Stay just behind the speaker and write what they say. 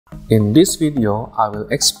In this video, I will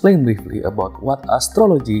explain briefly about what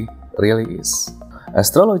astrology really is.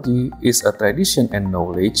 Astrology is a tradition and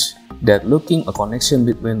knowledge that looking a connection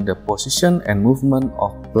between the position and movement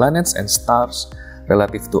of planets and stars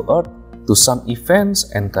relative to Earth to some events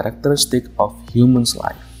and characteristics of human's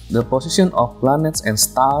life. The position of planets and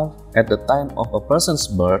stars at the time of a person's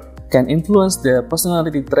birth can influence their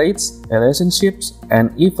personality traits, relationships,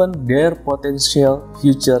 and even their potential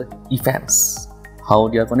future events. How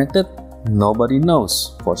they are connected? Nobody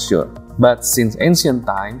knows for sure. But since ancient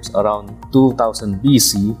times, around 2000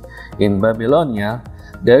 BC, in Babylonia,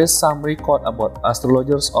 there is some record about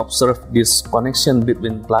astrologers observed this connection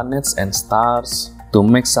between planets and stars to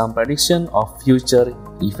make some prediction of future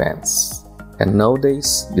events. And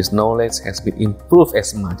nowadays, this knowledge has been improved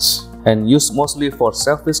as much and used mostly for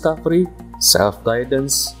self-discovery,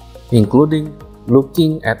 self-guidance, including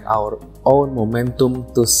looking at our own momentum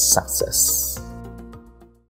to success.